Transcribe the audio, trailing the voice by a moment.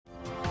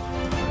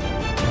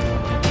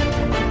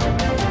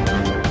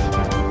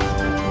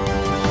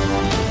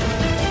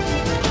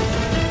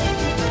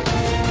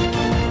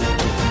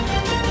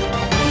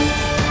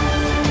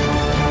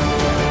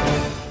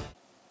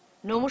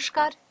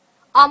নমস্কার,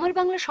 আমার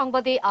বাংলা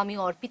সংবাদে আমি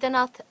অর্পিতা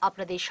নাথ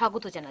আপনাদের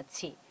স্বাগত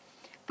জানাচ্ছি।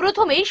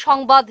 প্রথমেই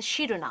সংবাদ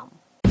শিরোনাম।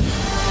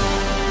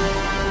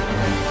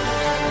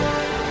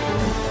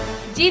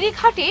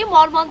 জিরিঘাটে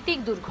মর্মান্তিক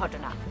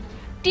দুর্ঘটনা,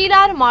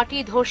 টিলার মাটি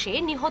ধসে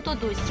নিহত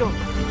 2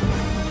 শ্রমিক।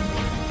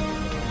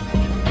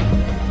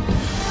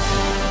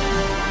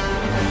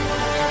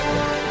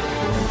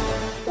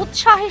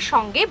 উৎসাহের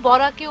সঙ্গে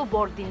বরাকে ও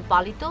বড়দিন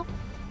পালিত,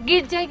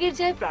 গির্জায়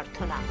গির্জায়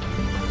প্রার্থনা।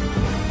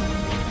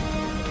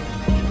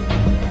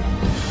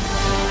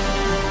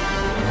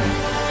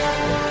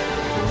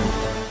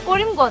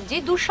 করিমগঞ্জে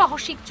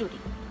দুঃসাহসিক চুরি,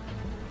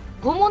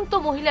 ঘুমন্ত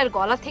মহিলার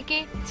গলা থেকে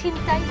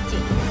ছিনতাই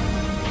চেন।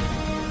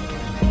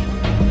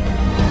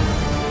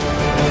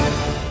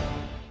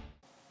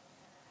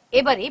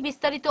 এবারে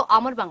বিস্তারিত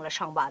আমার বাংলা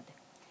সংবাদ।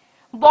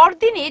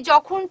 বড়দিনে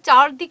যখন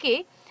চারদিকে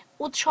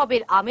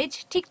উৎসবের আমেজ,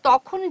 ঠিক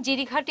তখন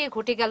জিরিঘাটে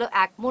ঘটে গেল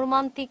এক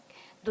মর্মান্তিক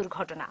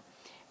দুর্ঘটনা।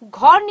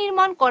 ঘর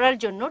নির্মাণ করার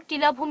জন্য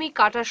টিলাভূমি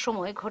কাটার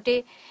সময় ঘটে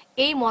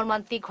এই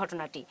মর্মান্তিক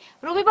ঘটনাটি।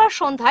 রবিবার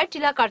সন্ধ্যায়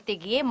টিলা কাটতে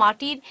গিয়ে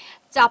মাটির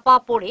চাপা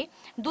পড়ে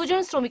 2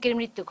 জন শ্রমিকের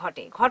মৃত্যু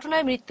ঘটে।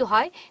 ঘটনায় মৃত্যু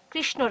হয়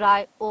কৃষ্ণ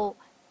রায় ও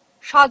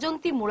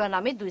সাজন্তী মুড়া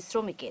নামে 2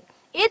 শ্রমিকের।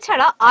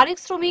 এছাড়া আরেক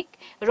শ্রমিক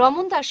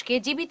রমন দাসকে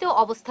জীবিত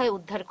অবস্থায়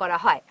উদ্ধার করা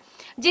হয়।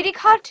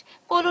 জিরিঘাট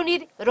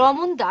কলোনির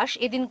রমন দাস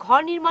এদিন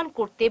ঘর নির্মাণ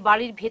করতে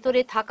বাড়ির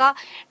ভেতরে থাকা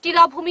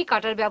টিলাভূমি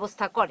কাটার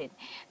ব্যবস্থা করেন।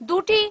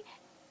 2টি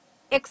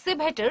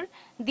এক্সকেভেটর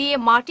দিয়ে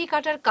মাটি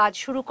কাটার কাজ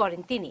শুরু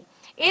করেন তিনি।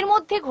 এর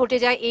মধ্যে ঘটে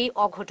যায় এই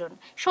অঘটন।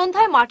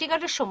 সন্ধ্যায় মাটি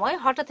কাটার সময়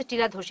হঠাৎ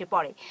টিলা ধসে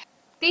পড়ে।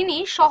 তিনি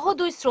সহ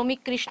 2 শ্রমিক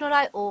কৃষ্ণ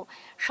রায় ও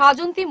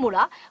সাজন্তী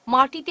মুড়া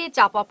মাটিতে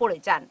চাপা পড়ে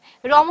যান।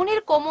 রমনের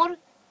কোমর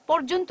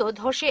পর্যন্ত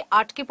ধসে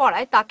আটকে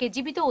পড়ায় তাকে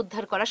জীবিত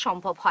উদ্ধার করা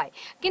সম্ভব হয়,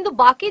 কিন্তু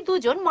বাকি 2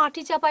 জন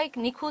মাটি চাপায়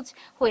নিখোঁজ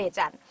হয়ে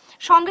যান।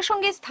 সঙ্গে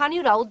সঙ্গে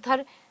স্থানীয়রা উদ্ধার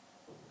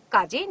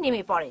কাজে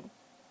নেমে পড়েন।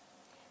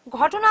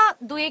 ঘটনা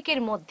 2-1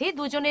 মধ্যে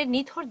 2 জনের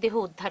নিথর দেহ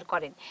উদ্ধার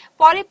করেন।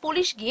 পরে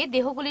পুলিশ গিয়ে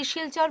দেহগুলি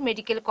শিলচর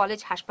মেডিকেল কলেজ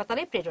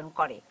হাসপাতালে প্রেরণ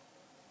করে।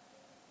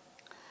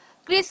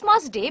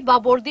 ক্রিসমাস ডে বা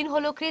বড়দিন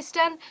হল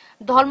খ্রিস্টান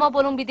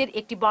ধর্মাবলম্বীদের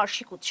একটি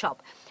বার্ষিক উৎসব।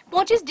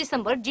 25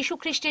 ডিসেম্বর যীশু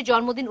খ্রিস্টের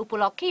জন্মদিন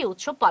উপলক্ষে এই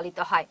উৎসব পালিত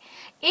হয়।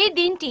 এই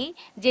দিনটি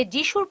যে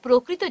যীশুর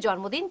প্রকৃত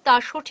জন্মদিন তা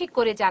সঠিক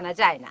করে জানা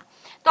যায় না,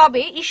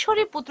 তবে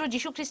ঈশ্বরের পুত্র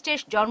যীশু খ্রিস্টের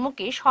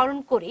জন্মকে স্মরণ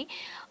করে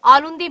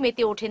আনন্দে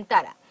মেতে ওঠেন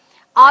তারা।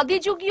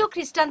 আদিযুগীয়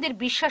খ্রিস্টানদের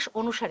বিশ্বাস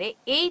অনুসারে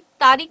এই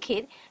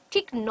তারিখের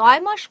ঠিক 9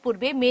 মাস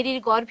পূর্বে মেরির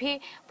গর্ভে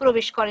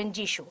প্রবেশ করেন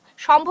যীশু।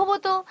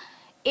 সম্ভবত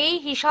এই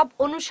হিসাব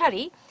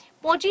অনুসারেই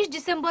 25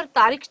 ডিসেম্বর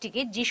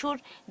তারিখটিকে যীশুর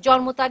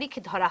জন্ম তারিখ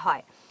ধরা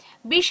হয়।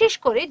 বিশেষ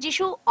করে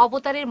যীশু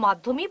অবতারের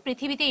মাধ্যমে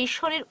পৃথিবীতে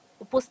ঈশ্বরের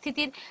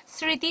উপস্থিতির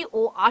স্মৃতি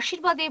ও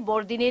আশীর্বাদে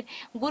বড়দিনের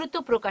গুরুত্ব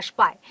প্রকাশ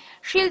পায়।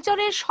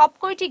 শিলচরের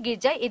সবকয়টি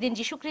গির্জায় এদিন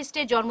যীশু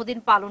খ্রিস্টের জন্মদিন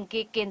পালনকে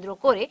কেন্দ্র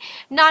করে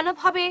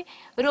নানাভাবে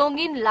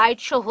রঙিন লাইট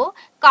সহ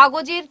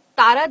কাগজের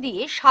তারা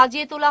দিয়ে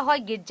সাজিয়ে তোলা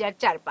হয় গির্জার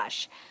চারপাশ।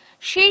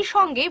 সেই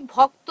সঙ্গে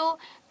ভক্ত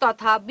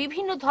তথা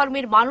বিভিন্ন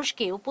ধর্মের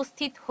মানুষকে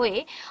উপস্থিত হয়ে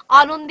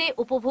আনন্দে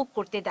উপভোগ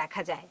করতে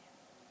দেখা যায়।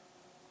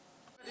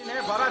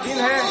 बड़ा दिन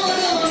है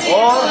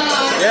और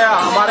ये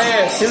हमारे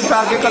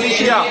सिलचर के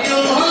कलीसिया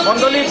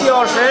मंडली की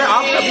ओर से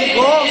आप सभी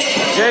को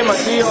जय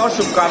मसीह और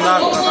शुभकामना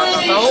करना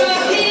चाहता हूँ।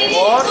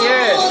 और ये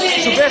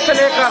सुबह से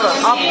लेकर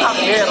अब तक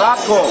ये रात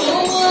को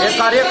ये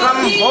कार्यक्रम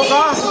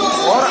होगा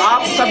और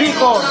आप सभी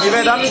को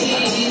निवेदन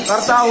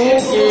करता हूँ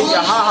कि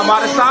यहाँ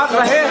हमारे साथ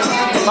रहे,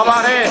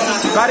 हमारे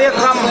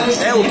कार्यक्रम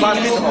में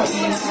उपस्थित हो।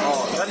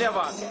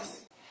 धन्यवाद।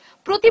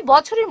 প্রতি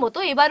বছরের মতো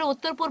এবারও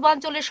উত্তর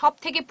পূর্বাঞ্চলের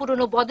সবথেকে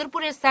পুরনো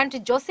বদরপুরের সেন্ট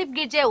জোসেফ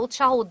গির্জায়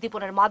উৎসাহ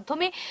উদ্দীপনার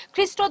মাধ্যমে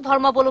খ্রিস্ট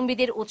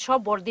ধর্মাবলম্বীদের উৎসব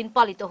বড়দিন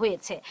পালিত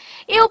হয়েছে।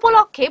 এ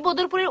উপলক্ষে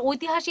বদরপুরের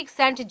ঐতিহাসিক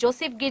সেন্ট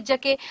জোসেফ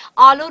গির্জাকে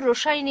আলোর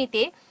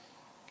রোশানীতে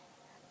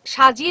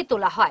সাজিয়ে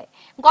তোলা হয়।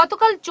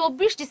 গতকাল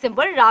 24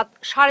 ডিসেম্বর রাত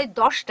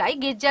 10:30টায়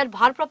গির্জার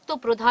ভারপ্রাপ্ত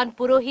প্রধান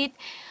পুরোহিত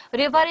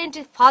রেভারেন্ড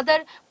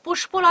ফাদার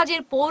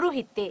পুষ্পরাজের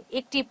পৌরোহিত্যে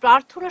একটি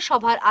প্রার্থনা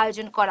সভার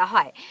আয়োজন করা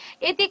হয়।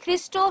 এতে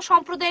খ্রিস্ট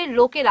সম্প্রদায়ের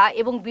লোকেরা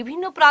এবং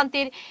বিভিন্ন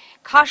প্রান্তের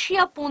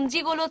খাসিয়া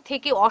পুঞ্জিগুলো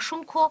থেকে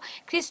অসংখ্য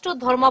খ্রিস্ট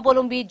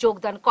ধর্মাবলম্বী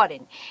যোগদান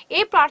করেন।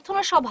 এই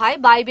প্রার্থনা সভায়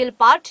বাইবেল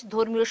পাঠ,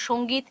 ধর্মীয়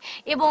সঙ্গীত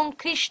এবং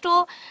খ্রিস্ট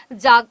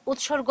জাগ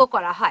উৎসর্গ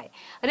করা হয়।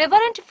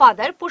 রেভারেন্ড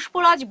ফাদার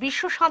পুষ্পরাজ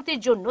বিশ্ব শান্তির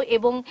জন্য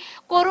এবং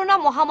করোনা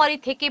মহামারী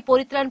থেকে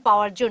পরিত্রাণ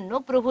পাওয়ার জন্য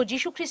প্রভু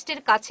যীশু খ্রিস্টের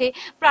কাছে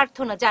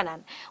প্রার্থনা জানান।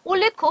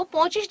 উল্লেখ্য,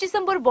 25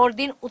 ডিসেম্বর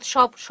বড়দিন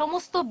উৎসব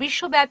সমস্ত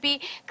বিশ্বব্যাপী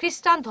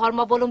খ্রিস্টান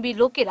ধর্মাবলম্বী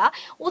লোকেরা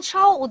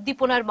উৎসাহ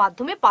উদ্দীপনার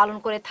মাধ্যমে পালন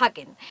করে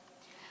থাকেন।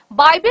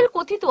 বাইবেল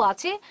কথিত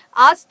আছে,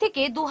 আজ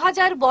থেকে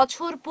 2000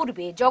 বছর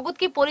পূর্বে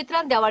জগৎকে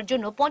পরিত্রাণ দেওয়ার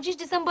জন্য 25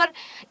 ডিসেম্বর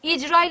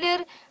ইসরায়েলের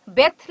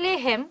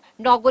বেথলেহেম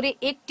নগরে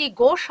একটি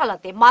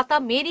গোশালাতে মাতা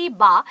মেরি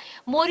বা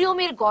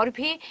মরিয়মের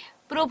গর্ভে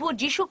প্রভু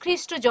যীশু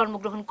খ্রিস্ট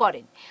জন্মগ্রহণ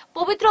করেন।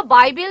 পবিত্র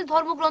বাইবেল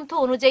ধর্মগ্রন্থ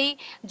অনুযায়ী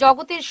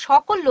জগতের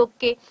সকল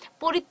লোককে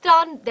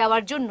পরিত্রাণ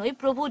দেওয়ার জন্যই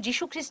প্রভু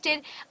যীশু খ্রিস্টের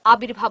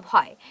আবির্ভাব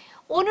হয়।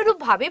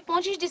 অনুরূপভাবে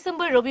 25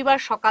 ডিসেম্বর রবিবার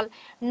সকাল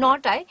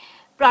 9টায়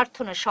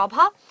প্রার্থনা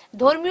সভা,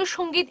 ধর্মীয়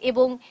সঙ্গীত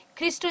এবং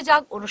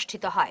খ্রিস্টজাগ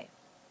অনুষ্ঠিত হয়।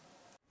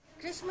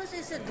 Christmas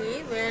is a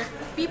day where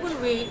people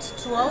wait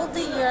throughout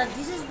the year.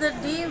 This is the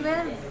day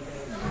where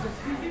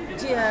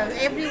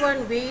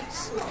everyone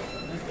waits,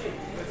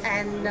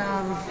 and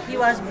he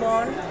was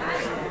born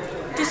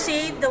to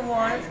save the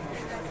world.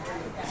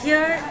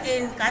 Here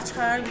in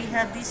Kachar, we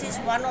have, this is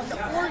one of the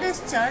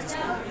oldest church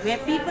where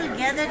people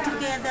gather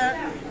together.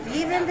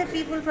 Even the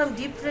people from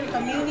different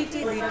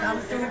community, they come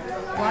to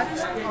watch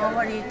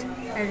over it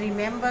and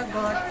remember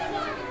God,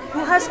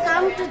 who has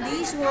come to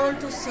this world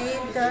to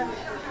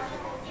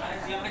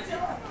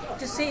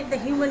save the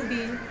human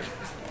being,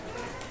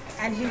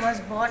 and he was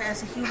born as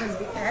a human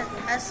being.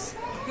 As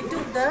he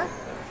took the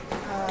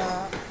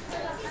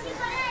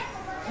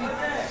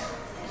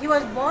he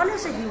was born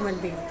as a human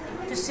being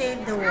to save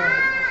the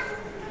world.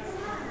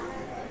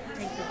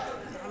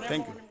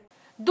 Thank you.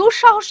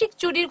 দুঃসাহসিক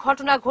চুরির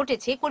ঘটনা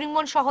ঘটেছে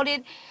করিমগঞ্জ শহরের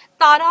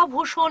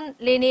তারাভূষণ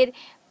লেনের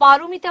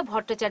পারমিতা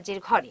ভট্টাচার্যের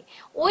ঘরে।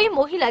 ওই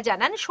মহিলা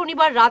জানান,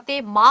 শনিবার রাতে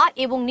মা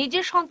এবং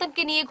নিজের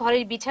সন্তানকে নিয়ে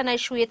ঘরের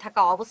বিছানায় শুয়ে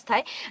থাকা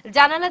অবস্থায়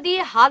জানালা দিয়ে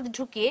হাত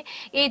ঢুকিয়ে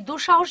এই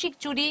দুঃসাহসিক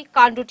চুরি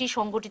কাণ্ডটি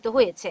সংঘটিত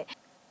হয়েছে।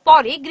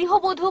 পরে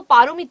গৃহবধূ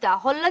পারমিতা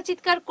হল্লা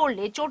চিৎকার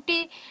করলে চোরটি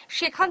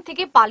সেখান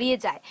থেকে পালিয়ে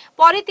যায়।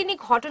 পরে তিনি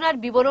ঘটনার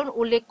বিবরণ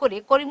উল্লেখ করে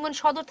করিমগঞ্জ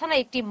সদর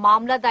থানায় একটি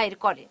মামলা দায়ের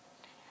করেন।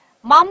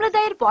 মামলা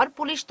দায়ের পর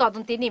পুলিশ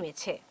তদন্তে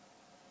নেমেছে।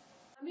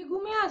 আমি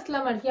ঘুমিয়ে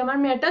আসলাম আর কি, আমার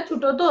মেয়েটা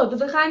ছোট তো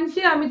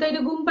খাইছে, আমি তাই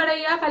ঘুম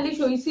পাড়াইয়া খালি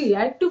শুইছি।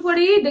 আর একটু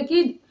পরেই দেখি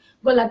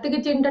গলার থেকে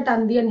চেনটা টান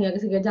দিয়ে নিয়ে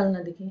গেছে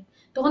জানলা দিকে।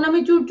 তখন আমি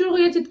চুর চুর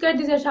হয়ে চিৎকার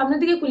দিছি, সামনে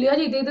দিকে খুলিয়া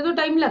যেতে যেতে তো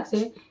টাইম লাগছে,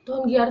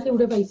 তখন গিয়ে আর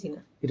উঠে পাইছি না।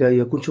 এটা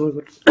কোন সময়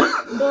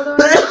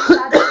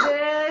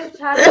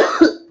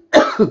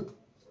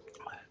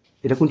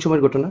এটা কোন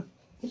সময়ের ঘটনা?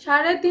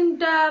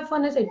 3:30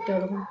 ফোনে 4টা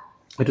ওরকম।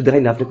 একটু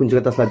দেখাই না আপনি কোন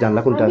জায়গাতে আসলে,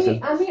 জানলা কোনটা আছে?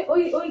 আমি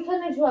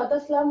ওইখানে শোয়াত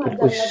আসলাম,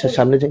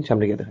 সামনে যাই,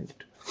 সামনে গিয়ে দেখাই।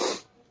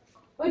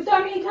 ওই তো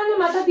আমি এখানে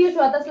মাথা দিয়ে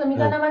শোয়াত আসলাম,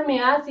 এখানে আমার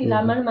মেয়ে আসছিল,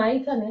 আমার মা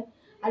এখানে,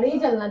 আর এই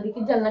জানলা দিকে,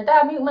 জানলাটা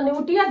আমি মানে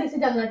উঠিয়া দিছি,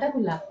 জানলাটা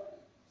খোলা।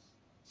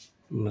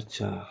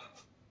 আচ্ছা,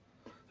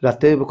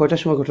 রাতে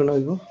কয়টার সময় ঘটনা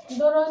হইব?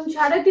 ধরুন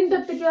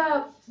 3:30 থেকে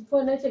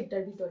পৌনে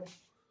 4টার ভিতরে।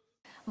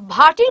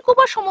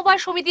 ভাটিরকুপা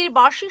সমবায় সমিতির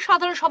বার্ষিক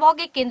সাধারণ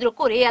সভাকে কেন্দ্র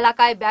করে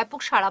এলাকায় ব্যাপক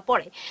সাড়া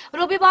পড়ে।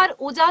 রবিবার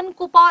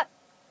উজানকুপা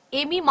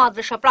এমি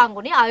মাদ্রাসা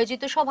প্রাঙ্গণে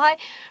আয়োজিত সভায়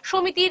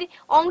সমিতির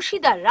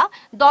অংশীদাররা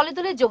দলে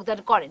দলে যোগদান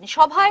করেন।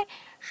 সভায়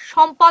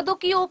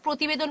সম্পাদকীয়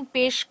প্রতিবেদন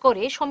পেশ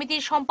করে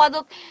সমিতির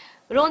সম্পাদক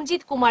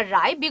রঞ্জিত কুমার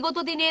রায় বিগত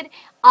দিনের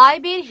আয়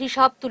ব্যয়ের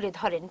হিসাব তুলে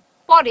ধরেন।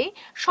 পরে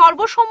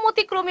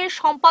সর্বসম্মতিক্রমে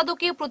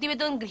সম্পাদকীয়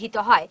প্রতিবেদন গৃহীত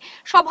হয়।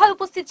 সভায়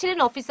উপস্থিত ছিলেন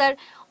officer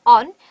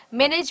on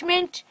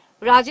management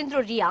Rajendra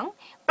Reang,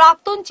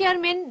 প্রাক্তন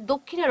চেয়ারম্যান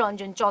দক্ষিণা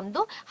রঞ্জন চন্দ,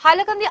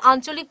 হাইলাকান্দি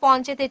আঞ্চলিক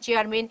পঞ্চায়েতের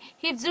চেয়ারম্যান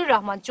হিফজুর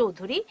রহমান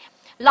চৌধুরী,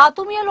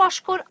 লাতুমিয়া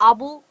লস্কর,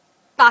 আবু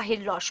তাহের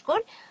লস্কর,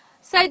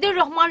 সাইদুর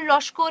রহমান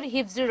লস্কর,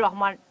 হিফজুর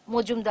রহমান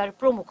মজুমদার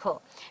প্রমুখ।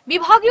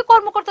 বিভাগীয়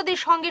কর্মকর্তাদের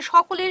সঙ্গে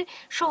সকলের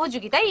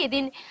সহযোগিতায়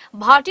এদিন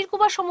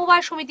ভাটিরকুপা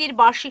সমবায় সমিতির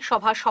বার্ষিক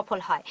সভা সফল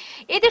হয়।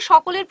 এতে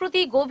সকলের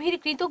প্রতি গভীর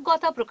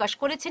কৃতজ্ঞতা প্রকাশ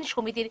করেছেন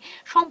সমিতির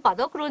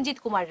সম্পাদক রঞ্জিত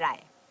কুমার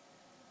রায়।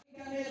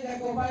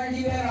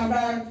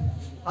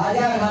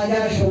 হাজার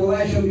হাজার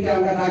সমবায় সমিতি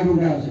আমরা কার্ড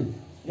উঠে আছি,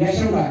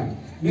 রেশন কার্ড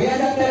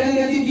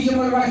 2013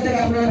 ডিসেম্বর মাস থেকে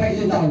আপনারা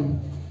পাইছেন, তাও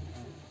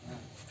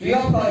ফ্রি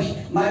অফ কস্ট,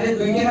 মানে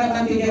 2 টাকা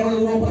দাম থেকে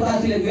উপলব্ধ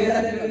ছিল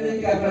 2013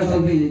 থেকে আপনারা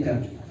সব পেয়ে যেতেন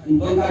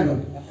ইনকম কার্ড।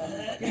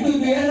 কিন্তু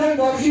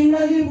 2010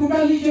 ইংরাজি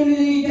ভোটার লিস্ট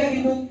অনুযায়ী এটা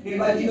কিন্তু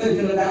নির্বাচিত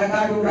হয়েছিল, তারা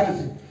কার্ড উঠে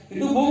আছে।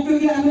 কিন্তু বুক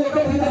টুকি আমি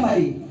ওটা হইতে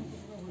পারি,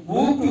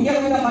 বুক টুকি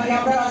হইতে পারি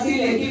আপনার আসিল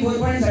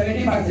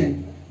 84.70%,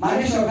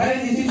 মানে সরকারের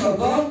দিছি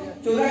শত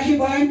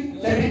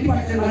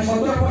 84.70%, মানে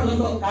 17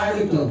 পর্যন্ত কার্ড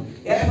হইতো।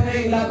 এরপরে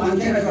এগুলা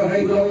মানুষের সরকার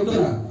এগুলো হইতো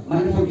না,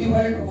 মানে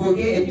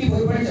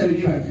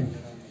 84.70%।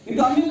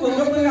 কিন্তু আমি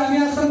গৌরব করে আমি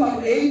আসলাম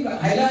এই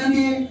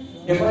হাইলাকান্দি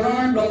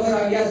ডেভেলপমেন্ট ব্লকের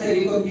আমি আছে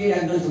রিকমিটির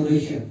একজন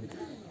সদস্য,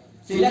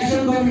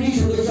 সিলেকশন কমিটির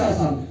সদস্য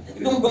আসলাম।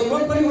 কিন্তু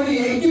গৌরব করে বলি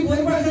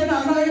 84%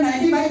 আমরা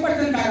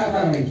 95% কার্ড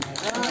আপনার হয়,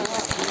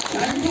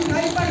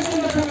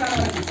 95% আপনার কার্ড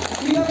হয়।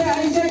 কিভাবে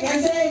আইসে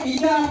গেছে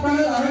এটা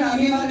আপনারা ধরেন,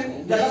 আমি আমার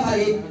যারা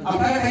পারি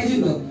আপনারা খাইছেন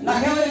তো না,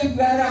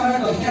 খেয়ে আমরা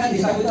 10 টাকা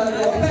হিসাব করতে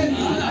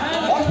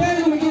ওপেন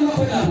মিটিং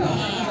করলাম না,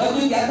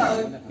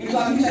 কিন্তু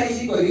আমি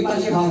চাইছি করি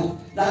পাশে খাও,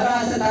 যারা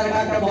আছে তার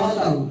কার্ডটা বহাল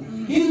দাও।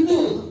 কিন্তু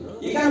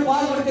এখানে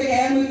বল করতে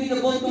গিয়ে এমনিতে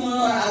বলতো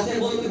আছে,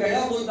 বলতো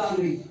বেড়াও বলতো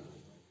আমি।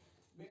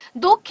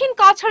 দক্ষিণ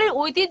কাছাড়ের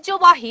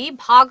ঐতিহ্যবাহী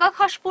ভাগা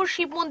খাসপুর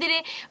শিব মন্দিরে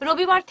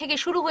রবিবার থেকে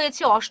শুরু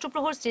হয়েছে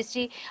অষ্টপ্রহর শ্রী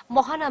শ্রী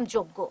মহানাম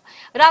যজ্ঞ।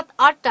 রাত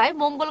 8টায়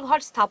মঙ্গল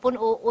ঘট স্থাপন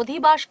ও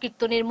অধিবাস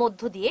কীর্তনের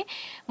মধ্য দিয়ে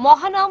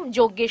মহানাম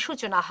যজ্ঞের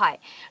সূচনা হয়।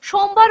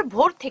 সোমবার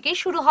ভোর থেকে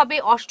শুরু হবে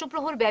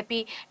অষ্টপ্রহর ব্যাপী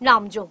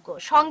নামযজ্ঞ,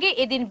 সঙ্গে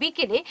এদিন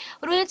বিকেলে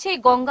রয়েছে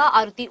গঙ্গা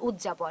আরতি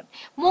উদযাপন।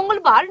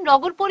 মঙ্গলবার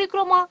নগর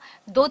পরিক্রমা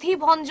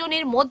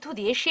দধিভঞ্জনের মধ্য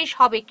দিয়ে শেষ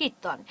হবে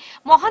কীর্তন।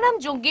 মহানাম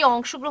যজ্ঞে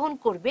অংশগ্রহণ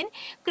করবেন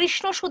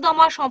কৃষ্ণ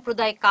সুদামা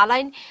সম্প্রদায়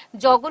কালাইন,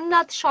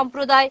 জগন্নাথ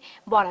সম্প্রদায়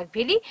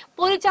বরাকভেলি,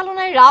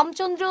 পরিচালনায়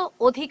রামচন্দ্র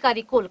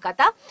অধিকারী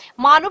কলকাতা,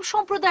 মানব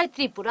সম্প্রদায়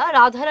ত্রিপুরা,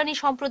 রাধারানী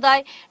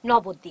সম্প্রদায়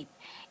নবদ্বীপ।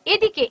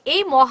 এদিকে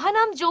এই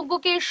মহানাম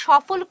যজ্ঞকে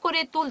সফল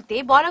করে তুলতে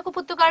বরাক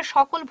উপত্যকার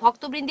সকল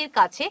ভক্তবৃন্দের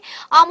কাছে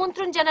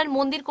আমন্ত্রণ জানান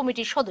মন্দির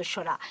কমিটির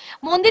সদস্যরা।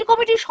 মন্দির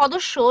কমিটির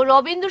সদস্য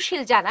রবীন্দ্র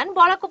শীল জানান,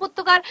 বরাক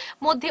উপত্যকার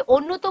মধ্যে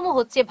অন্যতম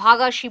হচ্ছে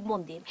ভাগা শিব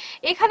মন্দির।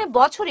 এখানে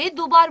বছরে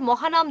দুবার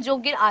মহানাম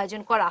যজ্ঞের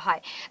আয়োজন করা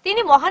হয়।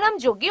 তিনি মহানাম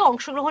যজ্ঞে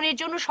অংশগ্রহণের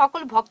জন্য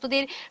সকল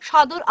ভক্তদের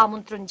সাদর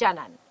আমন্ত্রণ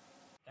জানান।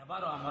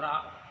 এবারও আমরা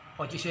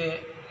 25শে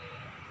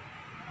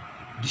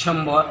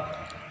ডিসেম্বর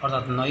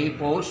অর্থাৎ 9ই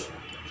পৌষ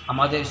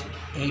আমাদের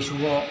এই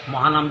শুভ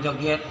মহানাম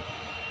যজ্ঞের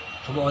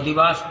শুভ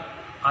অধিবাস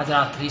আজ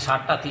রাত্রি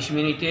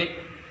 7:30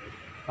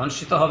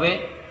 অনুষ্ঠিত হবে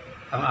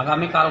এবং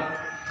আগামীকাল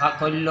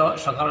কল্য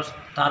সকাল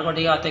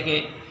 4 থেকে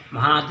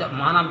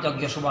মহানাম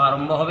যজ্ঞের শুভ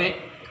আরম্ভ হবে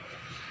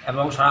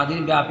এবং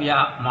সারাদিন ব্যাপী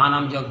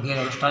মহানাম যজ্ঞের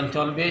অনুষ্ঠান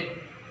চলবে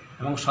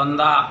এবং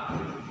সন্ধ্যা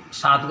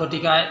 7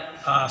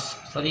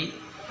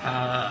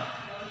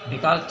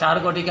 বিকাল 4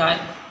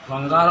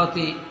 গঙ্গা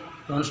আরতি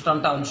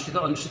অনুষ্ঠানটা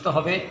অনুষ্ঠিত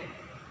হবে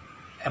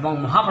এবং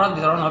মহাপ্রসাদ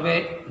বিতরণ হবে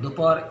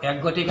দুপুর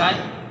 1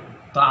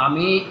 তো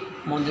আমি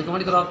মন্দির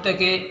কমিটির তরফ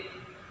থেকে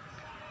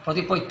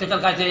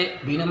প্রত্যেকের কাছে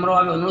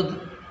বিনম্রভাবে অনুরোধ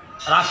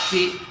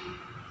রাখছি,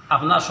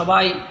 আপনারা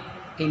সবাই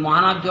এই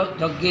মহানাম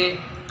যজ্ঞে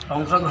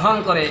অংশগ্রহণ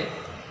করে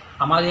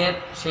আমাদের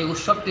সেই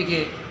উৎসবটিকে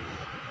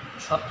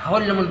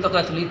সাফল্যমণ্ডিত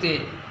করে তুলিতে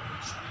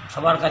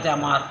সবার কাছে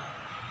আমার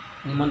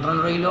নিমন্ত্রণ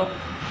রইল।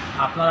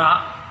 আপনারা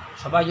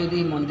সবাই যদি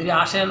মন্দিরে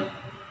আসেন,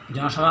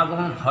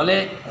 জনসমাগম হলে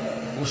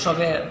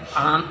উৎসবের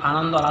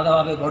আনন্দ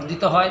আলাদাভাবে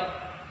বর্ধিত হয়।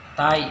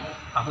 তাই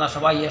আপনারা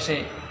সবাই এসে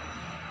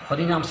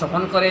হরিনাম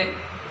শ্রবণ করে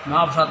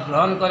মহাপ্রসাদ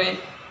গ্রহণ করে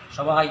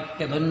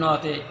সবাইকে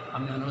ধন্যবাদে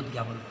আমি অনুরোধ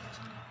জ্ঞাপন করছি।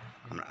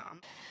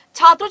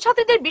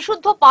 ছাত্রছাত্রীদের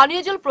বিশুদ্ধ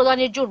পানীয় জল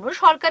প্রদানের জন্য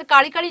সরকার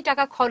কারি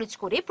টাকা খরচ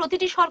করে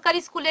প্রতিটি সরকারি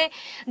স্কুলে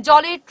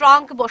জলের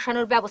ট্রাঙ্ক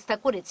বসানোর ব্যবস্থা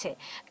করেছে,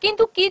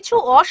 কিন্তু কিছু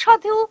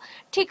অসাধু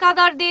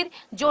ঠিকাদারদের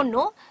জন্য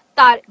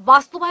তার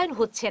বাস্তবায়ন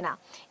হচ্ছে না।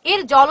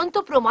 এর জ্বলন্ত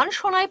প্রমাণ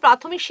সোনাই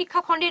প্রাথমিক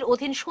শিক্ষা খণ্ডের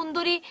অধীন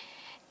সুন্দরী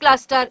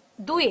ক্লাস্টার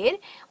 2 এর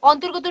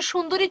অন্তর্গত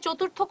সুন্দরী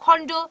 4র্থ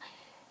খণ্ড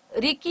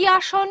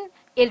রিকিয়াসন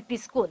এলপি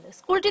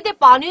স্কুলটিতে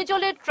পানীয়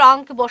জলের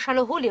ট্রাঙ্ক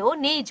বসানো হলেও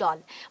নেই জল।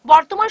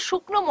 বর্তমান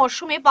শুকনো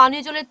মরশুমে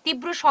পানীয় জলের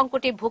তীব্র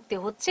সংকটে ভুগতে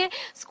হচ্ছে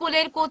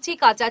স্কুলের কচি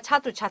কাঁচা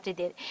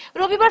ছাত্রছাত্রীদের।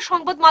 রবিবার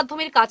সংবাদ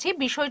মাধ্যমের কাছে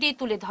বিষয়টি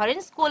তুলে ধরেন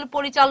স্কুল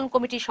পরিচালন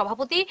কমিটির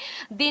সভাপতি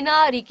দিনা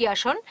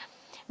রিকিয়াসন,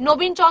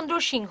 নবীন চন্দ্র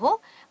সিংহ,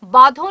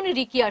 বাঁধন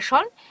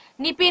রিকিয়াসন,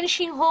 নিপেন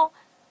সিংহ,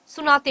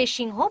 সুনাতে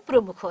সিংহ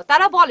প্রমুখ।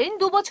 তারা বলেন,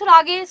 2 বছর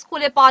আগে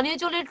স্কুলে পানীয়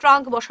জলের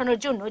ট্রাঙ্ক বসানোর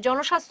জন্য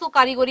জনস্বাস্থ্য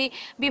কারিগরি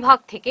বিভাগ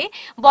থেকে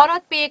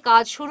বরাত পেয়ে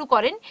কাজ শুরু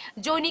করেন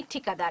জৈনিক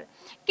ঠিকাদার,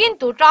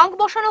 কিন্তু ট্রাঙ্ক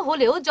বসানো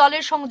হলেও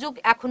জলের সংযোগ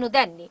এখনো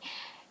দেননি।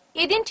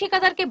 এদিন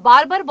ঠিকাদারকে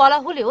বারবার বলা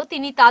হলেও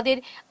তিনি তাদের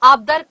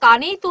আবদার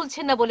কানেই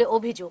তুলছেন না বলে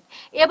অভিযোগ।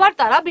 এবার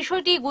তারা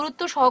বিষয়টি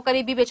গুরুত্ব সহকারে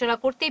বিবেচনা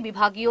করতে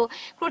বিভাগীয়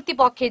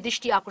কর্তৃপক্ষের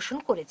দৃষ্টি আকর্ষণ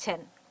করেছেন।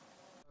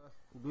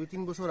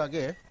 2-3 বছর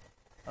আগে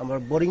আমার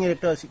বোরিং এর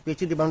একটা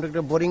পিএইচডি ডিপার্টমেন্ট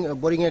একটা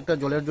বোরিং এর একটা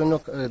জলের জন্য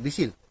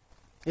দিছিল।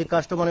 এই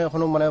কাজটা মানে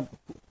এখনো মানে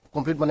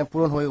কমপ্লিট মানে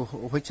পূরণ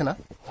হচ্ছে না,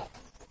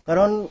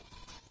 কারণ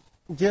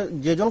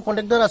যেজন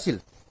কন্ট্রাক্টর আছিল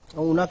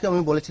উনাকে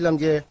আমি বলেছিলাম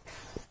যে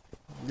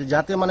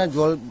যাতে মানে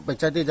জল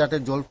বেচাইতে যাতে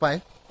জল পায়,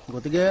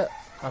 গতিকে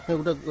আপনি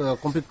ওটা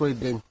কমপ্লিট করে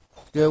দেন।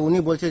 যে উনি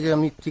বলছে যে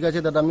আমি ঠিক আছে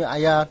দাদা, আমি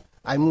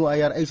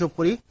আইআর এইসব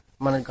করি,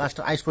 মানে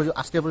কাজটা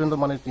আজকে পর্যন্ত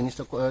মানে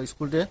জিনিসটা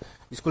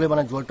স্কুলে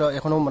মানে জলটা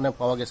এখনো মানে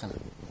পাওয়া গেছে না।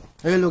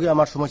 এই লোকে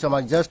আমার সমস্যা,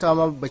 আমার জাস্ট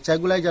আমার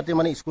বাচ্চাগুলাই যাতে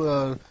মানে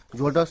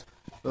জলটা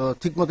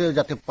ঠিক মতো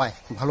যাতে পায়,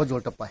 ভালো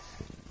জলটা পায়।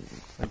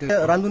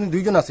 রান্ধুনি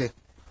 2 জন আছে,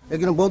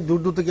 এখানে বহুত দূর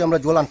দূর থেকে আমরা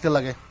জল আনতে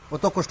লাগে,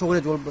 অত কষ্ট করে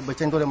জল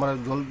বেচাইন করে মানে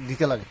জল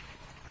দিতে লাগে।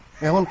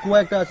 এখন কুয়া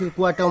একটা আছে,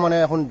 কুয়াটাও মানে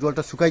এখন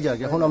জলটা শুকাই যায়।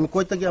 এখন আমি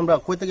কই থেকে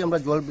আমরা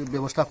জল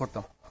ব্যবস্থা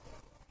করতাম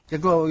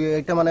একটু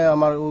এটা মানে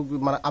আমার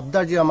মানে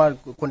আবদার যে আমার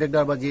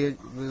কন্ট্রাক্টর বা যে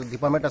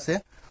ডিপার্টমেন্ট আছে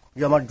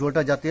যে আমার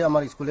জলটা যাতে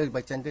আমার স্কুলের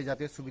বাচ্চাতে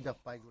যাতে সুবিধা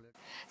পায়।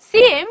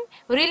 সিএম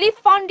রিলিফ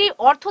ফান্ডে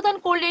অর্থদান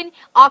করলেন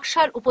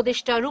আকসার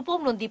উপদেষ্টা রূপম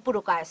নন্দী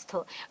পুরকায়স্থ।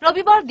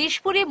 রবিবার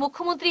দিশপুরে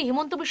মুখ্যমন্ত্রী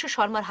হিমন্ত বিশ্ব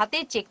শর্মার হাতে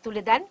চেক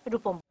তুলে দেন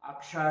রূপম।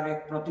 আকসার এক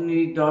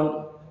প্রতিনিধি দল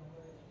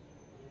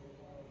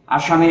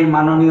আসামের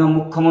মাননীয়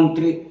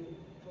মুখ্যমন্ত্রী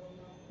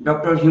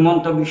ডক্টর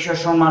হিমন্ত বিশ্ব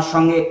শর্মার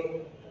সঙ্গে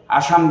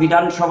আসাম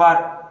বিধানসভার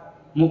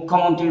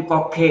মুখ্যমন্ত্রীর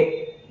কক্ষে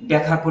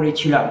দেখা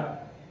করেছিলাম।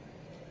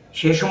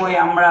 সে সময়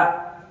আমরা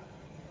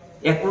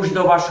 21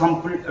 দফা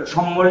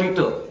সম্বলিত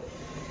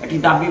একটি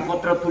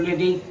দাবিপত্র তুলে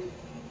দিই।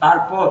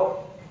 তারপর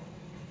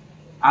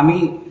আমি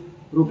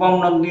রূপম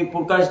নন্দী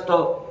পুরকায়স্থ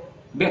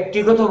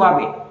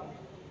ব্যক্তিগতভাবে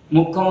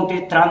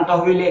মুখ্যমন্ত্রীর ত্রাণ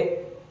তহবিলে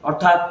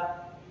অর্থাৎ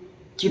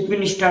চিফ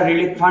মিনিস্টার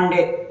রিলিফ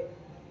ফান্ডে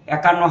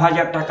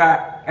 51,000 টাকা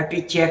একটি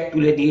চেক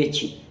তুলে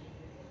দিয়েছি।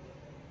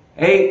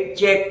 এই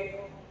চেক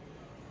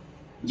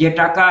যে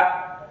টাকা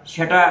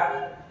সেটা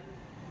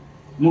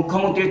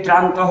মুখ্যমন্ত্রীর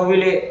ত্রাণ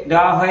তহবিলে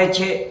দেওয়া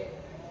হয়েছে।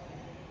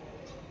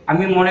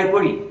 আমি মনে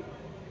করি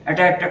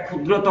এটা একটা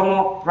ক্ষুদ্রতম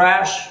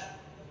প্রয়াস।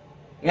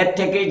 এর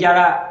থেকে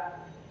যারা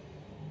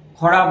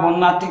খরা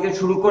বন্যা থেকে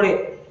শুরু করে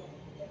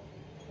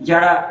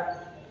যারা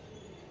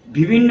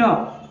বিভিন্ন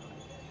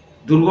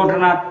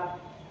দুর্ঘটনা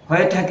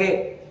হয়ে থাকে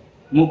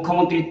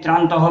মুখ্যমন্ত্রী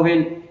ত্রাণ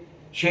তহবিল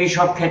সেই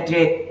সব ক্ষেত্রে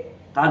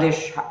তাদের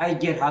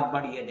সাহায্যের হাত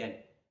বাড়িয়ে দেন।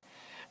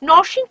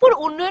 নরসিংপুর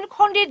উন্নয়ন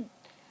খণ্ডের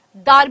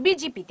দারবি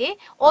জিপিতে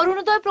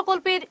অরুণোদয়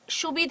প্রকল্পের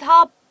সুবিধা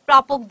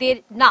প্রাপকদের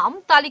নাম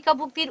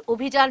তালিকাভুক্তির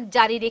অভিযান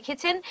জারি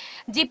রেখেছেন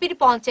জিপির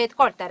পঞ্চায়েত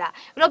কর্তারা।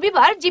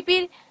 রবিবার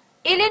জিপির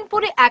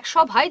এলেনপুরে এক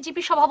সভায়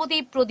জিপি সভাপতি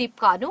প্রদীপ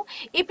কানু,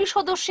 এপি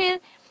সদস্যের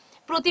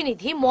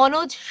প্রতিনিধি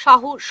মনোজ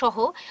সাহু সহ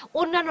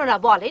অন্যান্যরা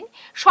বলেন,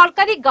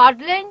 সরকারি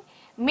গাইডলাইন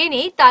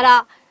মেনেই তারা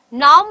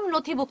নাম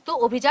নথিভুক্ত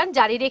অভিযান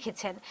জারি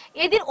রেখেছেন।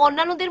 এদিন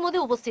অন্যান্যদের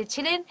মধ্যে উপস্থিত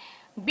ছিলেন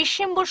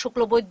বিশ্বম্বর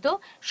শুক্লবৈদ্য,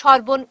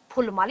 সর্বণ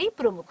ফুলমালী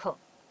প্রমুখ।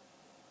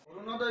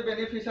 অরুণোদয়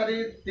বেনিফিশিয়ারি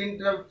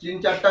তিন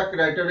চারটা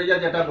ক্রাইটেরিয়া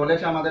যেটা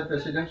বলেছে আমাদের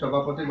প্রেসিডেন্ট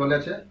সভাপতি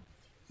বলেছে,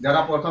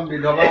 যারা প্রথম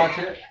বিধবা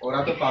আছে ওরা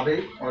তো পাবেই,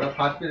 ওরা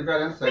ফার্স্ট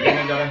প্রিফারেন্স।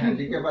 সেকেন্ডে যারা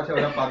হ্যান্ডিক্যাপ আছে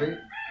ওরা পাবেই,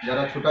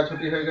 যারা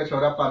ছুটাছুটি হয়ে গেছে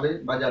ওরা পাবেই,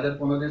 বা যাদের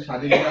কোনোদিন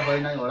শাদী বিবাহ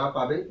হয় নাই ওরা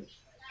পাবেই।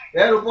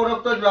 এর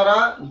উপরোক্ত যারা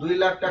 2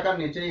 লাখ টাকার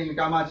নিচে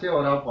ইনকাম আছে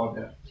ওরাও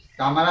পাবে।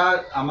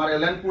 আমার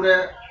এলেনপুরে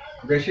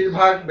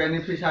বেশিরভাগ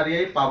বেনিফিশিয়ারি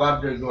পাওয়ার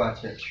যোগ্য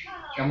আছে।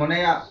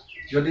 এমনই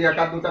যদি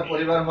একা দুটা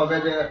পরিবার হবে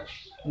যে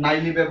নাই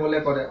নিবে বলে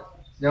করে,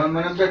 যেমন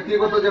মানে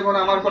ব্যক্তিগত, যেমন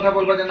আমার কথা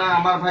বলবো যে না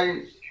আমার ভাই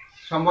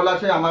সম্বল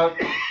আছে, আমার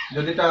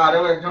যদি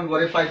আরও একজন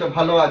গরিব পাই তো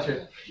ভালো আছে,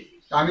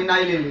 আমি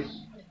নাই নিলি।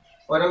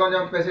 ওইরকম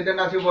যেমন প্রেসিডেন্ট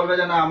আছে বলবে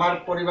যে না আমার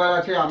পরিবার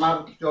আছে, আমার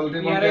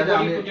চলতির মধ্যে আছে,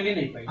 আমি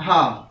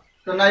হ্যাঁ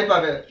তো নাই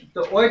পাবে। তো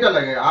ওইটা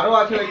লাগে আরো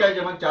আছে ওইটাই,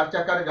 যেমন 4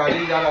 চাকার গাড়ি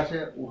যার আছে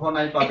উঠো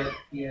নাই পাবে,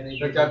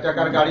 4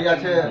 চাকার গাড়ি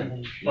আছে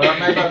ওরা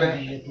নাই পাবে।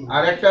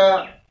 আর একটা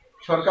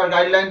সরকার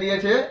গাইডলাইন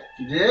দিয়েছে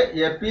যে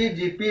এপি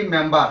জিপি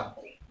মেম্বার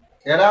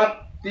এরা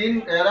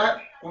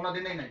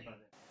কোনোদিনই নাই পাবে।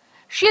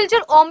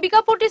 শিলচর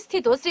অম্বিকাপট্টি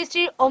স্থিত শ্রী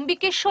শ্রী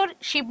অম্বিকেশ্বর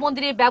শিব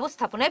মন্দিরের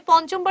ব্যবস্থাপনায়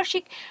পঞ্চম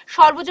বার্ষিক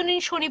সর্বজনীন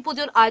শনি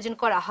পুজোর আয়োজন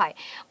করা হয়।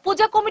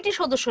 পূজা কমিটির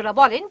সদস্যরা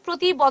বলেন,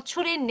 প্রতি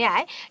বছরের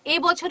ন্যায়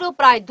এবছরও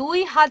প্রায়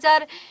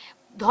 2000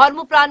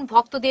 ধর্মপ্রাণ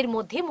ভক্তদের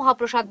মধ্যে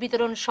মহাপ্রসাদ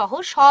বিতরণ সহ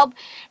সব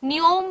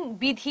নিয়ম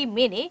বিধি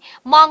মেনে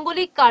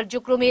মাঙ্গলিক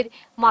কার্যক্রমের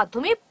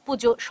মাধ্যমে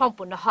পুজো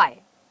সম্পন্ন হয়।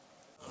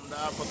 আমরা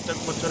প্রত্যেক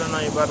বছরে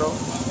নয়, এবারও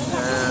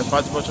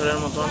 5 বছরের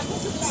মতন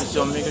শ্রী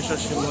অম্বিকেশ্বর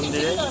শিব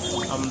মন্দিরে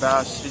আমরা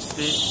শ্রী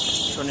শ্রী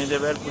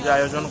শনিদেবের পূজা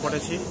আয়োজন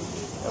করেছি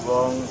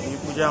এবং এই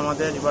পূজা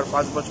আমাদের এবার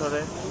 5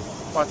 বছরে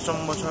 5ম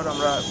বছর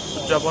আমরা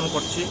উদযাপন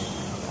করছি।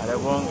 আর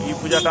এবং এই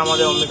পূজাটা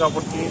আমাদের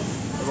অম্বিকাপট্টি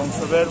এবং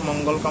সবের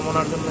মঙ্গল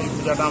কামনার জন্য এই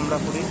পূজাটা আমরা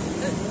করি।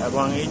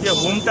 এবং এই যে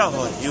হোমটা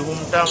হয়, এই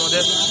হোমটা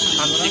আমাদের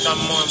শান্তি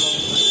কাম্য এবং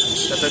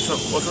যাতে সব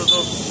অসুস্থ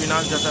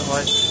বিনাশ যাতে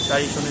হয়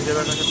তাই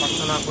শনিদেবের কাছে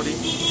প্রার্থনা করি।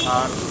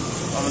 আর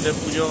আমাদের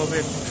পুজো হবে,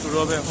 শুরু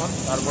হবে এখন,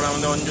 তারপরে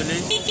আমাদের অঞ্জলি,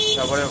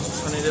 তারপরে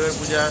শনিদেবের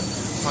পূজার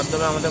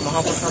মাধ্যমে আমাদের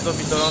মহাপ্রসাদও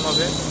বিতরণ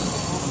হবে।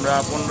 আমরা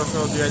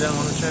 1500-2000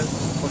 মানুষের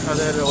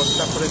প্রসাদের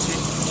ব্যবস্থা করেছি।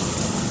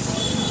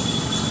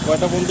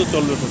 কয়টা পর্যন্ত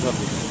চলবে প্রসাদ?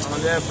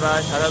 আমাদের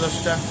প্রায়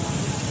 10:30টা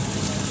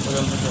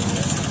পর্যন্ত চলবে।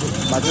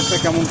 বাজেটটা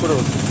কেমন করে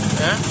হচ্ছে?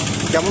 হ্যাঁ,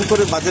 কেমন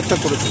করে বাজেটটা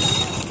করেছে?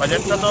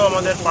 বাজেটটা তো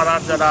আমাদের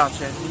পাড়ার যারা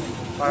আছে,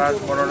 পাড়ার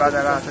বড়রা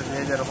যারা আছে যে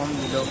যেরকম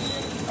দিল,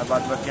 আর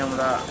বাদ বাকি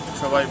আমরা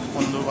সবাই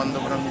বন্ধু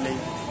বান্ধবরা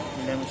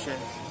মিলেমিশে।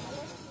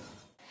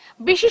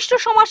 বিশিষ্ট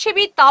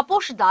সমাজসেবী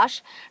তাপস দাস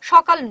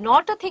সকাল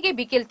 9টা থেকে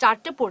বিকেল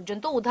 4টা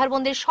পর্যন্ত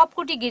উধারবন্দের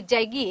সবকটি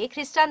গির্জায় গিয়ে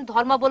খ্রিস্টান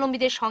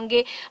ধর্মাবলম্বীদের সঙ্গে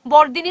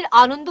বড়দিনের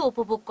আনন্দ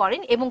উপভোগ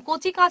করেন এবং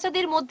কচি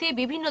কাঁচাদের মধ্যে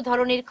বিভিন্ন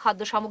ধরনের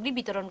খাদ্য সামগ্রী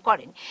বিতরণ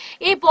করেন।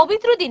 এই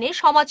পবিত্র দিনে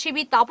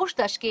সমাজসেবী তাপস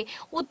দাসকে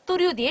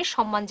উত্তরীয় দিয়ে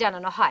সম্মান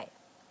জানানো হয়।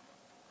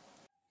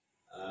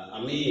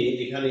 আমি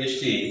এখানে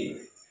এসেছি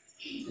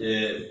যে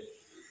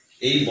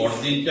এই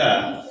বড়দিনটা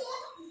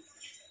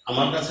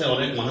আমার কাছে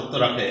অনেক মাহাত্ম্য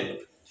রাখে।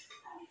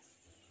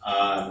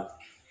 আর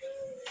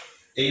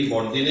এই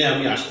বড়দিনে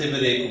আমি আসতে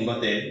পেরে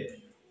কুম্ভাতে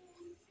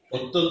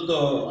অত্যন্ত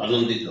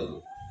আনন্দিত।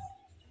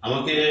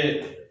 আমাকে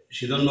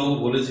সিদ্ধনবাবু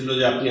বলেছিল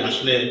যে আপনি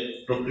আসলে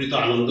প্রকৃত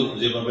আনন্দ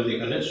খুঁজে পাবেন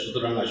এখানে,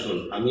 সুতরাং আসুন।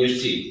 আমি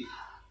এসেছি।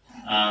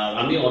 আর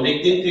আমি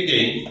অনেকদিন থেকে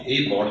এই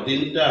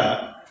বড়দিনটা,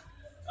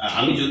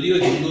 আমি যদিও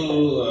হিন্দু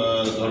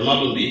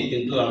ধর্মাবলম্বী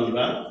কিন্তু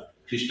আমরা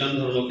খ্রিস্টান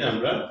ধর্মকে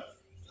আমরা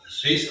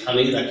সেই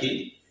স্থানেই রাখি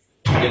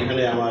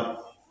যেখানে আমার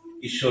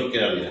ঈশ্বরকে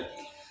আমি রাখি।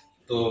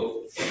 তো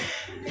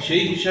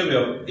সেই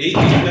হিসাবেও এই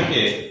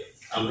দিনটাকে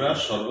আমরা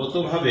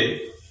সর্বতোভাবে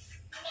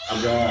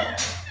আমরা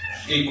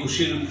এই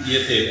খুশির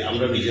ইয়েতে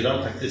আমরা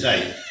নিজেরাও থাকতে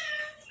চাই।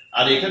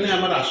 আর এখানে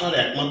আমার আসার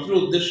একমাত্র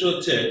উদ্দেশ্য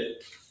হচ্ছে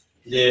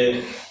যে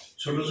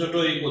ছোট ছোট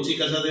এই কচি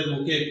কাচাদের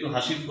মুখে একটু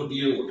হাসি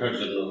ফুটিয়ে ওঠার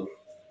জন্য।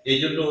 এই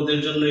জন্য ওদের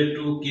জন্য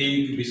একটু কেক,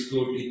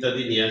 বিস্কুট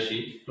ইত্যাদি নিয়ে আসি।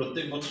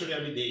 প্রত্যেক বছরে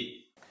আমি দিই।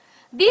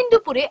 দিন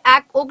দুপুরে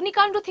এক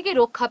অগ্নিকাণ্ড থেকে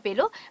রক্ষা পেল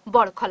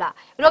বড়খলা।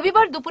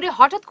 রবিবার দুপুরে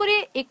হঠাৎ করে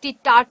একটি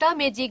টাটা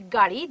ম্যাজিক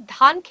গাড়ি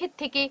ধান ক্ষেত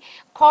থেকে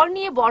খড়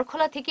নিয়ে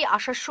বড়খলা থেকে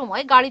আসার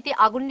সময় গাড়িতে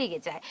আগুন লেগে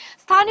যায়।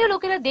 স্থানীয়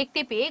লোকেরা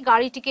দেখতে পেয়ে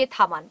গাড়িটিকে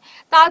থামান।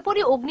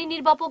 তারপরে অগ্নি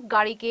নির্বাপক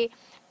গাড়িকে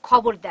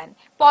খবর দেন।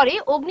 পরে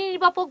অগ্নি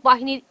নির্বাপক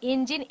বাহিনীর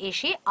ইঞ্জিন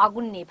এসে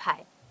আগুন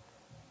নেভায়।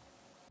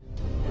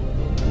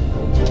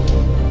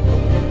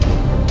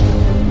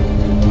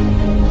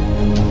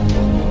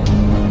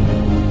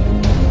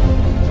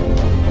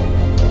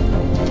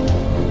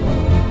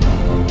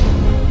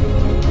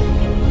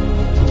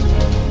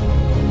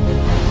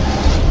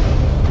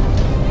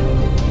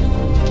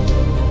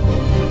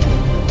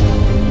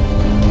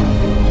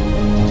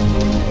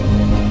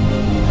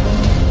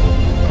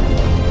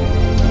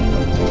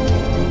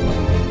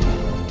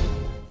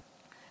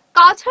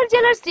 কাছাড়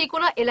জেলার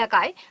শ্রীকোনা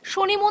এলাকায়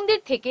শনি মন্দির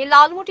থেকে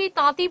লালমুটি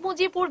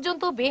তাঁতিপুঁজি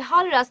পর্যন্ত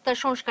বেহাল রাস্তা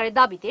সংস্কারের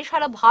দাবিতে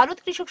সারা ভারত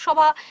কৃষক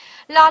সভা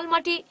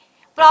লালমাটি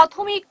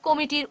প্রাথমিক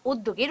কমিটির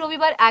উদ্যোগে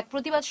রবিবার এক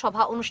প্রতিবাদ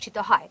সভা অনুষ্ঠিত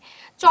হয়।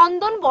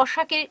 চন্দন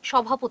বসাকের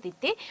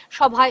সভাপতিত্বে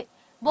সভায়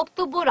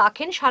বক্তব্য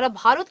রাখেন সারা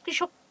ভারত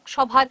কৃষক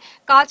সভার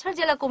কাছাড়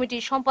জেলা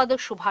কমিটির সম্পাদক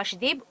সুভাষ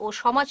দেব ও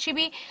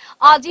সমাজসেবী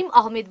আজিম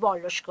আহমেদ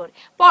বরলস্কর।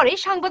 পরে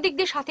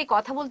সাংবাদিকদের সাথে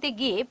কথা বলতে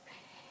গিয়ে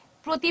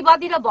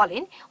প্রতিবাদীরা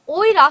বলেন,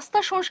 ওই রাস্তা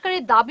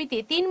সংস্কারের দাবিতে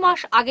 ৩ মাস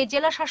আগে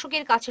জেলা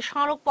শাসকের কাছে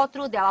স্মারকপত্র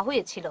দেওয়া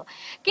হয়েছিল,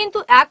 কিন্তু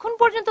এখন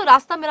পর্যন্ত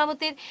রাস্তা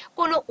মেরামতের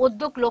কোনো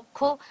উদ্যোগ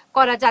লক্ষ্য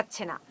করা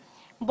যাচ্ছে না।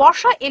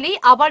 বর্ষা এলেই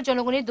আবার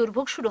জনগণের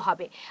দুর্ভোগ শুরু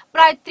হবে।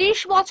 প্রায় ৩০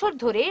 বছর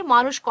ধরে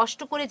মানুষ কষ্ট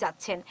করে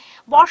যাচ্ছেন।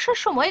 বর্ষার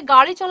সময়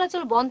গাড়ি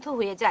চলাচল বন্ধ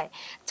হয়ে যায়,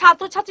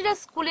 ছাত্রছাত্রীরা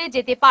স্কুলে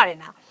যেতে পারে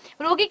না,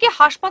 রোগীকে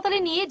হাসপাতালে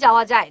নিয়ে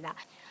যাওয়া যায় না।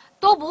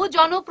 তবু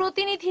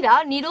জনপ্রতিনিধিরা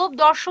নীরব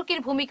দর্শকের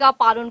ভূমিকা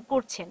পালন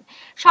করছেন।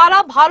 সারা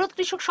ভারত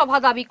কৃষক সভা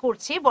দাবি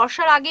করছে,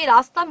 বর্ষার আগে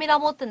রাস্তা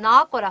মেরামত না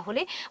করা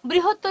হলে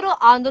বৃহত্তর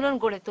আন্দোলন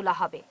গড়ে তোলা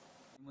হবে।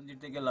 মন্দির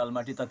থেকে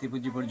লালমাটি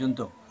তাঁতিপুঁজি পর্যন্ত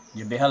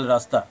যে বেহাল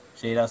রাস্তা,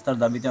 সেই রাস্তার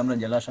দাবিতে আমরা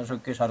জেলা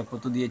শাসককে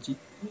স্মারকপত্র দিয়েছি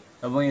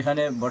এবং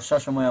এখানে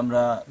বর্ষার সময়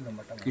আমরা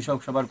কৃষক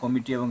সভার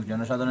কমিটি এবং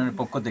জনসাধারণের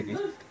পক্ষ থেকে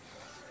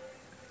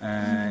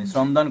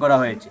শ্রমদান করা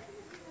হয়েছে।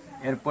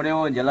 এরপরেও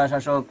জেলা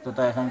শাসক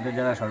তথা এখানকার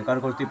যারা সরকার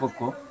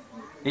কর্তৃপক্ষ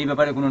এই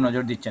ব্যাপারে কোনো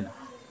নজর দিচ্ছে না।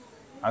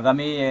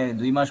 আগামী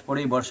 2 মাস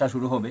পরেই বর্ষা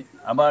শুরু হবে,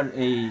 আবার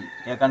এই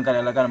এখানকার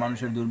এলাকার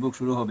মানুষের দুর্ভোগ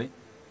শুরু হবে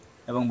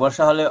এবং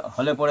বর্ষা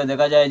হলে পরে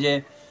দেখা যায় যে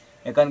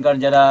এখানকার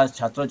যারা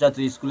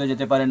ছাত্রছাত্রী স্কুলে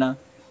যেতে পারে না,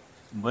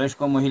 বয়স্ক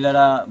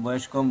মহিলারা,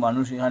 বয়স্ক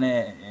মানুষ এখানে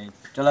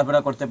চলাফেরা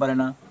করতে পারে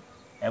না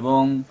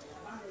এবং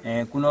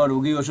কোনো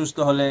রোগী অসুস্থ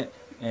হলে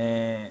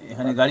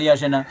এখানে গাড়ি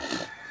আসে না।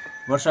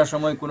 বর্ষার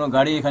সময় কোনো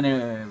গাড়ি এখানে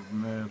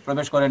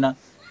প্রবেশ করে না,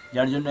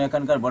 যার জন্য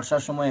এখানকার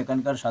বর্ষার সময়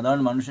এখানকার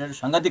সাধারণ মানুষের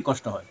সাংঘাতিক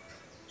কষ্ট হয়।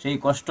 সেই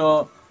কষ্ট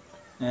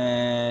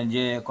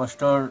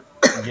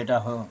যেটা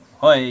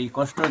হয়, এই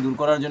কষ্ট দূর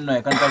করার জন্য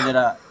এখানকার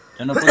যারা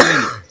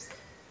জনপ্রতিনিধি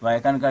বা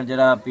এখানকার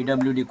যারা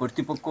পিডব্লিউডি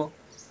কর্তৃপক্ষ,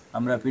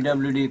 আমরা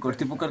পিডব্লিউডি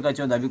কর্তৃপক্ষের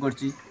কাছেও দাবি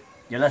করছি,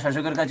 জেলা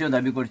শাসকের কাছেও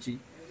দাবি করছি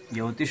যে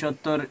অতি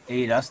সত্বর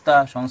এই রাস্তা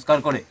সংস্কার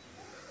করে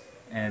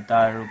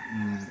তার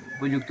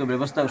উপযুক্ত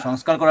ব্যবস্থা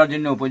সংস্কার করার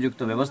জন্য উপযুক্ত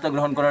ব্যবস্থা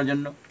গ্রহণ করার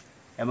জন্য,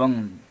 এবং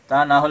তা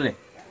না হলে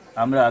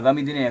আমরা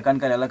আগামী দিনে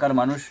এখানকার এলাকার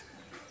মানুষ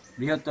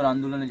বৃহত্তর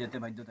আন্দোলনে যেতে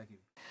বাধ্য থাকি।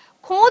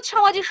 খোঁজ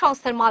সামাজিক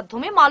সংস্থার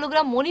মাধ্যমে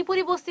মালুগ্রাম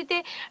মণিপুরী বস্তিতে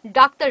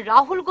ডাক্তার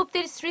রাহুল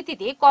গুপ্তের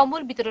স্মৃতিতে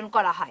কম্বল বিতরণ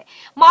করা হয়।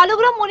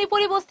 মালুগ্রাম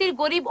মণিপুরী বস্তির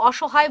গরিব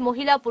অসহায়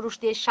মহিলা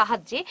পুরুষদের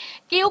সাহায্যে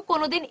কেউ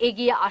কোনোদিন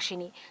এগিয়ে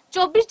আসেনি।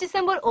 24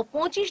 ডিসেম্বর ও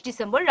 25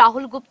 ডিসেম্বর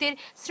রাহুল গুপ্তের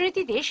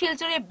স্মৃতিতে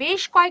শিলচরে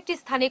বেশ কয়েকটি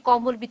স্থানে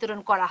কম্বল বিতরণ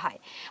করা হয়।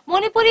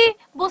 মণিপুরী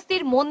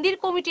বস্তির মন্দির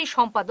কমিটির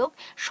সম্পাদক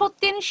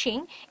সত্যেন সিং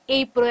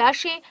এই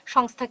প্রয়াসে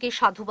সংস্থাকে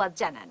সাধুবাদ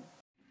জানান।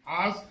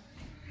 আজ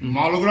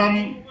মালুগ্রাম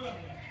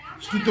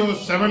স্থিত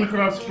 7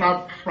 ক্লাস ক্লাব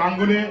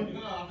প্রাঙ্গণে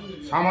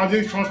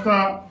সামাজিক সংস্থা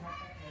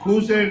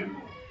খুশের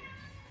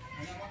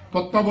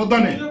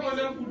তত্ত্বাবধানে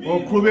ও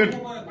খুবের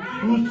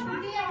খুশ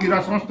ক্রীড়া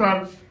সংস্থার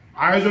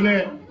আয়োজনে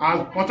আজ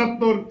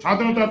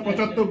স্বাধীনতার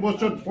 75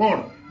 বছর পর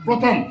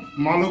প্রথম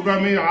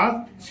মালুগ্রামে আজ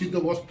শীত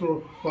বস্ত্র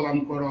প্রদান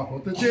করা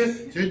হতেছে।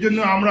 সেই জন্য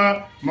আমরা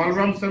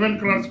মালুগ্রাম 7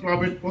 ক্লাস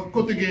ক্লাবের পক্ষ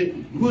থেকে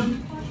খুশ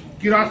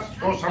ক্রীড়া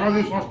ও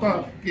সামাজিক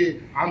সংস্থাকে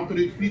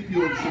আন্তরিক প্রীতি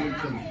ও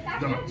শুভেচ্ছা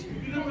জানাচ্ছি।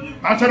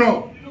 তাছাড়াও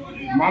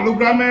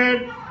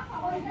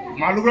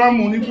মালুগ্রাম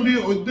মণিপুরী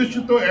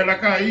অধ্যুষিত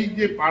এলাকায়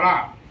যে পাড়া,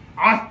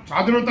 আজ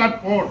স্বাধীনতার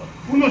পর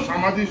কোনো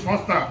সামাজিক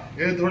সংস্থা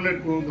এই ধরনের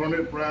কোনো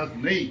ধরনের প্রয়াস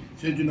নেই,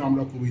 সেই জন্য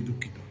আমরা খুবই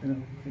দুঃখিত।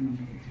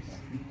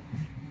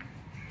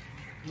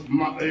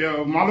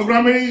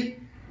 মালুগ্রামের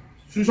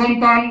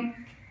সুসন্তান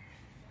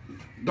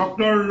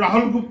ডক্টর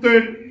রাহুল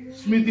গুপ্তের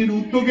স্মৃতির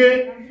উদ্যোগে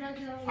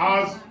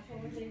আজ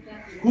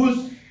খুশ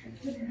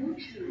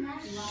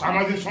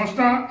সামাজিক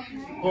সংস্থা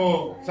ও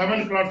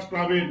 7 ক্লাস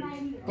ক্লাবের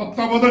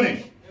তত্ত্বাবধানে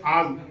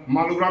আজ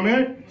মালুগ্রামে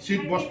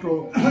শীত বস্ত্র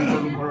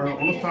বিতরণ করার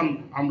অনুষ্ঠান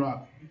আমরা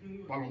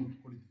পালন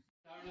করি।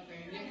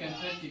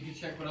 ক্যান্সার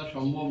চিকিৎসা করা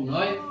সম্ভব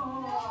নয়,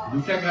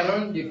 দুটা কারণ,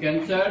 যে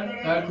ক্যান্সার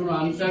তার কোনো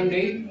আনসার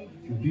নেই,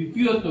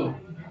 দ্বিতীয়ত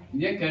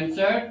যে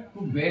ক্যান্সার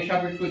খুব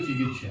ব্যয়সাপেক্ষ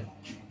চিকিৎসা।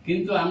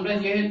 কিন্তু আমরা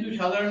যেহেতু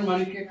সাধারণ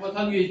মানুষকে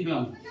কথা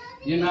দিয়েছিলাম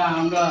যে না,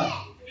 আমরা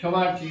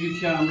সবার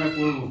চিকিৎসা আমরা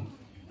করব,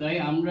 তাই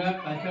আমরা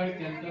কাছাড়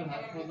ক্যান্সার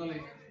হাসপাতালে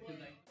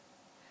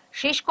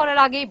শেষ করার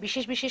আগে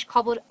বিশেষ বিশেষ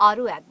খবর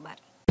আরো একবার।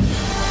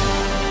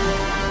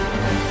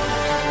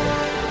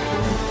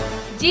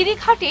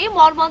 জিরিঘাটে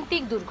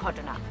মর্মান্তিক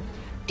দুর্ঘটনা,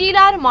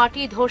 টিলার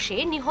মাটি ধসে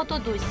নিহত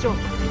 2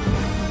 শ্রমিক।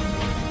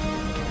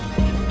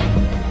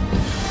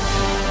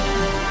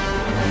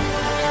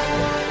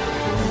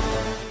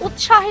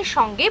 উৎসাহের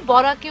সঙ্গে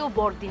বরাকেও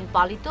বড়দিন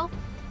পালিত,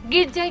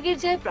 গির্জায়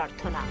গির্জায়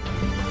প্রার্থনা।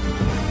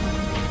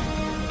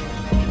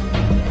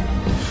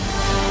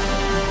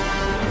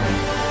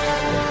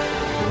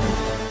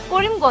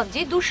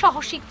 করিমগঞ্জে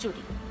দুঃসাহসিক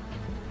চুরি,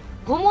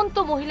 ঘুমন্ত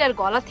মহিলার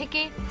গলা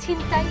থেকে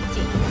ছিনতাই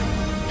চেন।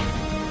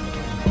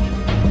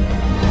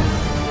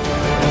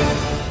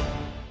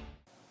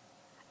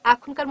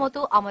 এখনকার মতো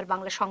আমার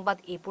বাংলা সংবাদ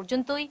এই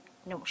পর্যন্তই।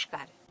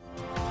 নমস্কার।